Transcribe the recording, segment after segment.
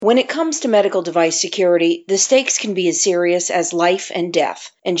When it comes to medical device security, the stakes can be as serious as life and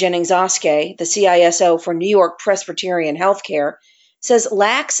death. And Jennings Oskey, the CISO for New York Presbyterian Healthcare, says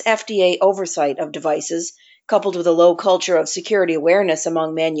lax FDA oversight of devices, coupled with a low culture of security awareness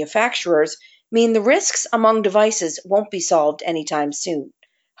among manufacturers, mean the risks among devices won't be solved anytime soon.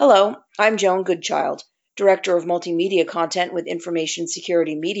 Hello, I'm Joan Goodchild, Director of Multimedia Content with Information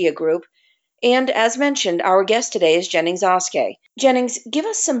Security Media Group. And as mentioned, our guest today is Jennings Oskey. Jennings, give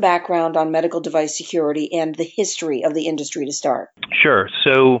us some background on medical device security and the history of the industry to start. Sure.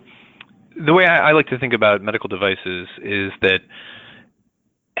 So the way I like to think about medical devices is that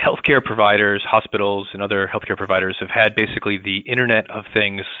healthcare providers, hospitals, and other healthcare providers have had basically the Internet of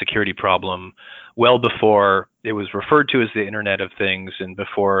Things security problem well before it was referred to as the Internet of Things and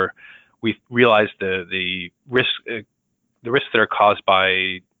before we realized the risks that are caused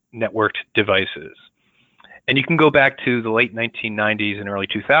by networked devices. And you can go back to the late 1990s and early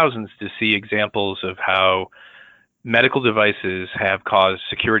 2000s to see examples of how medical devices have caused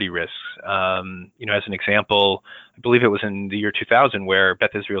security risks. As an example, I believe it was in the year 2000 where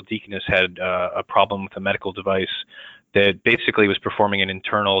Beth Israel Deaconess had a problem with a medical device that basically was performing an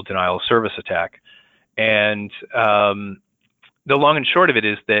internal denial of service attack. And the long and short of it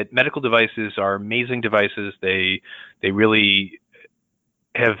is that medical devices are amazing devices. They really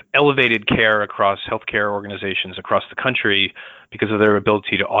have elevated care across healthcare organizations across the country because of their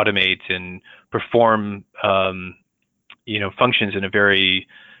ability to automate and perform, functions in a very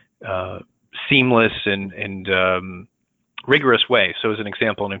seamless and rigorous way. So, as an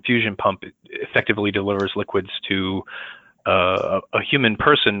example, an infusion pump effectively delivers liquids to a human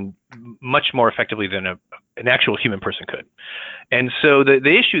person much more effectively than an actual human person could. And so,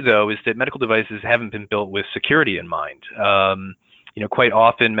 the issue, though, is that medical devices haven't been built with security in mind. Quite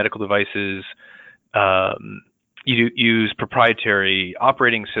often medical devices use proprietary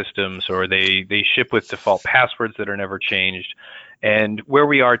operating systems, or they ship with default passwords that are never changed. And where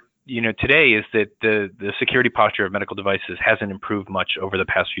we are, today is that the security posture of medical devices hasn't improved much over the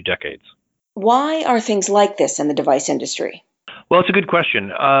past few decades. Why are things like this in the device industry? Well, it's a good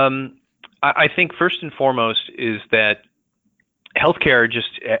question. I think first and foremost is that healthcare,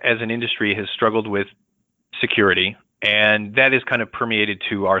 just as an industry, has struggled with security. And that is kind of permeated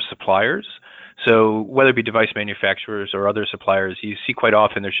to our suppliers. So whether it be device manufacturers or other suppliers, you see quite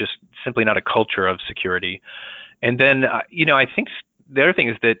often there's just simply not a culture of security. And then, I think the other thing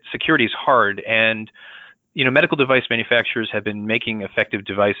is that security is hard. And, medical device manufacturers have been making effective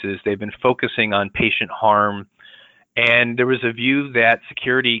devices. They've been focusing on patient harm. And there was a view that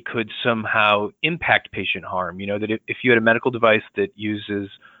security could somehow impact patient harm. That if you had a medical device that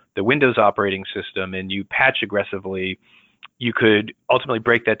uses the Windows operating system and you patch aggressively, you could ultimately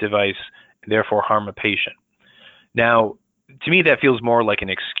break that device and therefore harm a patient. Now, to me, that feels more like an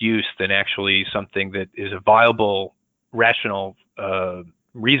excuse than actually something that is a viable, rational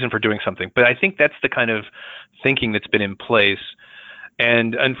reason for doing something. But I think that's the kind of thinking that's been in place.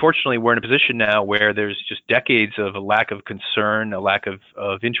 And unfortunately, we're in a position now where there's just decades of a lack of concern, a lack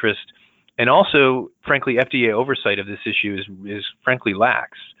of interest, and also, frankly, FDA oversight of this issue is frankly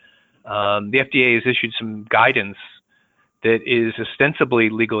lax. The FDA has issued some guidance that is ostensibly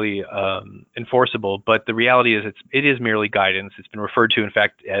legally enforceable, but the reality is it is merely guidance. It's been referred to, in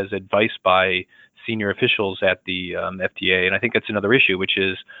fact, as advice by senior officials at the FDA, and I think that's another issue, which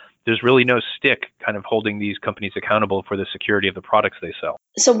is there's really no stick kind of holding these companies accountable for the security of the products they sell.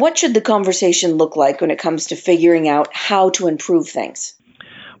 So what should the conversation look like when it comes to figuring out how to improve things?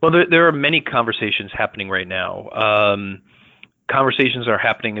 Well, there are many conversations happening right now. Conversations are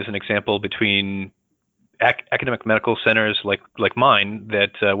happening, as an example, between academic medical centers like mine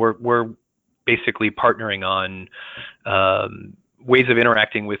that we're basically partnering on ways of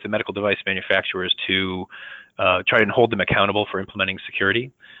interacting with the medical device manufacturers to try and hold them accountable for implementing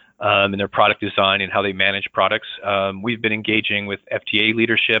security in their product design and how they manage products. We've been engaging with FDA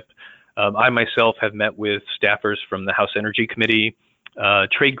leadership. I myself have met with staffers from the House Energy Committee.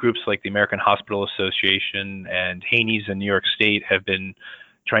 Trade groups like the American Hospital Association and Haney's in New York State have been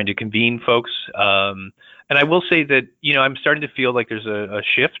trying to convene folks. And I will say that, I'm starting to feel like there's a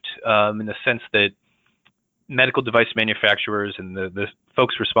shift in the sense that medical device manufacturers and the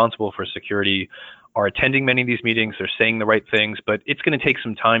folks responsible for security are attending many of these meetings. They're saying the right things, but it's going to take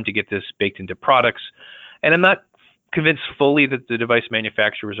some time to get this baked into products. And I'm not convinced fully that the device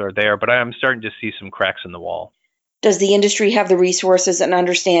manufacturers are there, but I'm starting to see some cracks in the wall. Does the industry have the resources and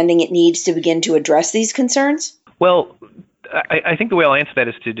understanding it needs to begin to address these concerns? Well, I think the way I'll answer that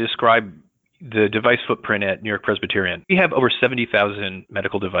is to describe the device footprint at New York Presbyterian. We have over 70,000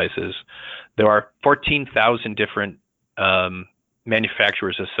 medical devices. There are 14,000 different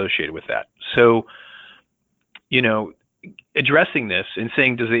manufacturers associated with that. So, addressing this and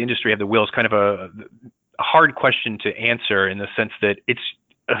saying, does the industry have the will, is kind of a hard question to answer, in the sense that it's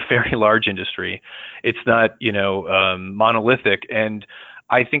a very large industry. It's not, monolithic. And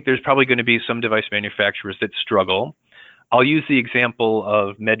I think there's probably going to be some device manufacturers that struggle. I'll use the example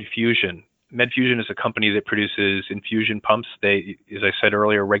of Medfusion. Medfusion is a company that produces infusion pumps. They, as I said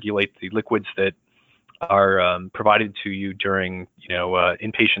earlier, regulate the liquids that are provided to you during,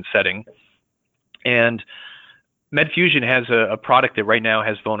 inpatient setting. And Medfusion has a product that right now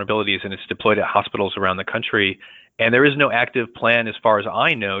has vulnerabilities, and it's deployed at hospitals around the country. And there is no active plan, as far as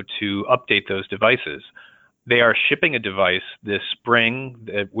I know, to update those devices. They are shipping a device this spring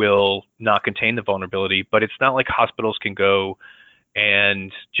that will not contain the vulnerability, but it's not like hospitals can go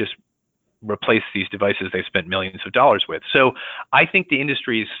and just replace these devices they spent millions of dollars with. So I think the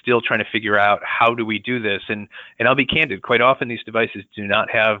industry is still trying to figure out, how do we do this? And I'll be candid, quite often these devices do not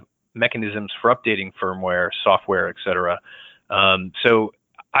have mechanisms for updating firmware, software, et cetera. So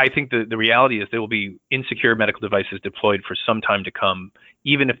I think the reality is there will be insecure medical devices deployed for some time to come,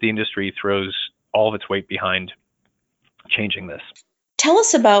 even if the industry throws all of its weight behind changing this. Tell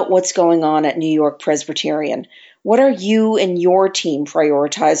us about what's going on at New York Presbyterian. What are you and your team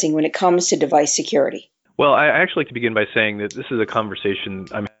prioritizing when it comes to device security? Well, I actually like to begin by saying that this is a conversation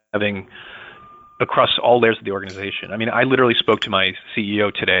I'm having across all layers of the organization. I mean, I literally spoke to my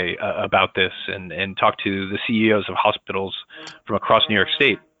CEO today about this, and talked to the CEOs of hospitals from across New York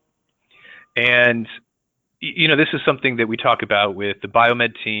State. And, this is something that we talk about with the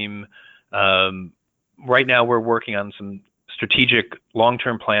biomed team. Right now, we're working on some strategic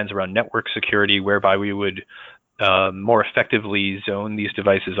long-term plans around network security, whereby we would more effectively zone these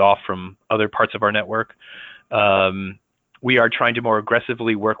devices off from other parts of our network. We are trying to more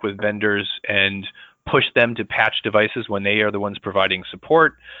aggressively work with vendors and push them to patch devices when they are the ones providing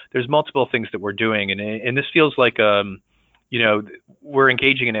support. There's multiple things that we're doing, and this feels like we're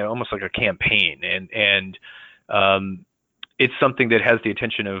engaging in almost like a campaign, and it's something that has the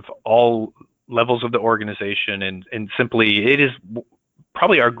attention of all levels of the organization, and simply, it is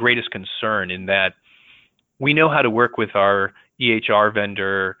probably our greatest concern, in that we know how to work with our EHR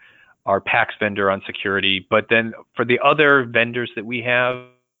vendor, our PACS vendor on security, but then for the other vendors that we have,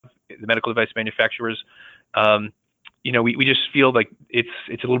 the medical device manufacturers, we just feel like it's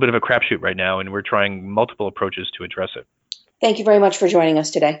a little bit of a crapshoot right now, and we're trying multiple approaches to address it. Thank you very much for joining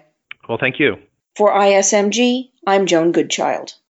us today. Well, thank you. For ISMG, I'm Joan Goodchild.